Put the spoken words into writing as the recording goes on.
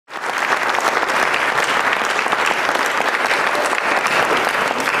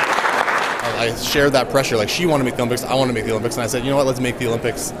I shared that pressure. Like, she wanted to make the Olympics, I want to make the Olympics, and I said, you know what, let's make the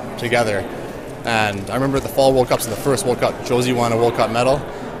Olympics together. And I remember at the Fall World Cups, in the first World Cup, Josie won a World Cup medal,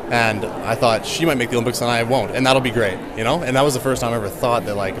 and I thought she might make the Olympics and I won't, and that'll be great, you know? And that was the first time I ever thought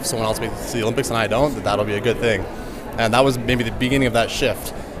that, like, if someone else makes the Olympics and I don't, that'll be a good thing. And that was maybe the beginning of that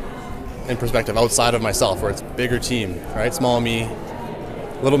shift in perspective outside of myself, where it's bigger team, right? Small me,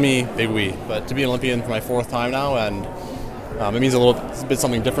 little me, big we. But to be an Olympian for my 4th time now, and it means a bit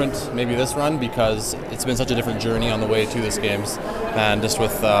something different maybe this run, because it's been such a different journey on the way to this Games, and just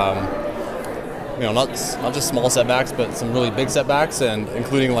with not just small setbacks, but some really big setbacks, and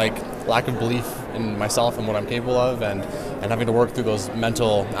including like lack of belief in myself and what I'm capable of, and having to work through those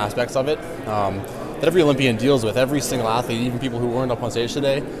mental aspects of it that every Olympian deals with. Every single athlete, even people who weren't up on stage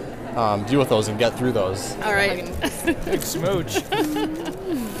today, deal with those and get through those. All right. Big smooch.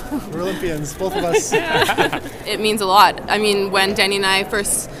 We're Olympians, both of us. It means a lot. I mean, when Denny and I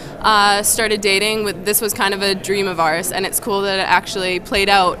first started dating, this was kind of a dream of ours, and it's cool that it actually played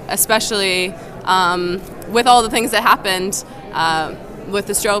out, especially with all the things that happened with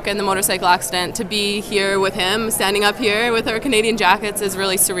the stroke and the motorcycle accident. To be here with him, standing up here with our Canadian jackets, is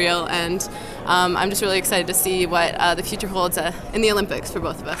really surreal, and I'm just really excited to see what the future holds in the Olympics for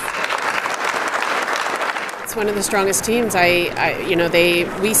both of us. It's one of the strongest teams.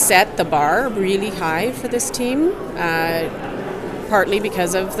 We set the bar really high for this team, partly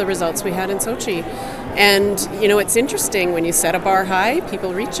because of the results we had in Sochi. And, it's interesting, when you set a bar high,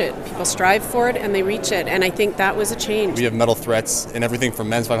 people reach it. People strive for it and they reach it. And I think that was a change. We have medal threats in everything from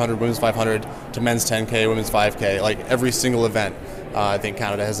men's 500, women's 500, to men's 10K, women's 5K. Like, every single event, I think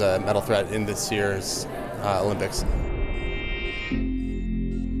Canada has a medal threat in this year's Olympics.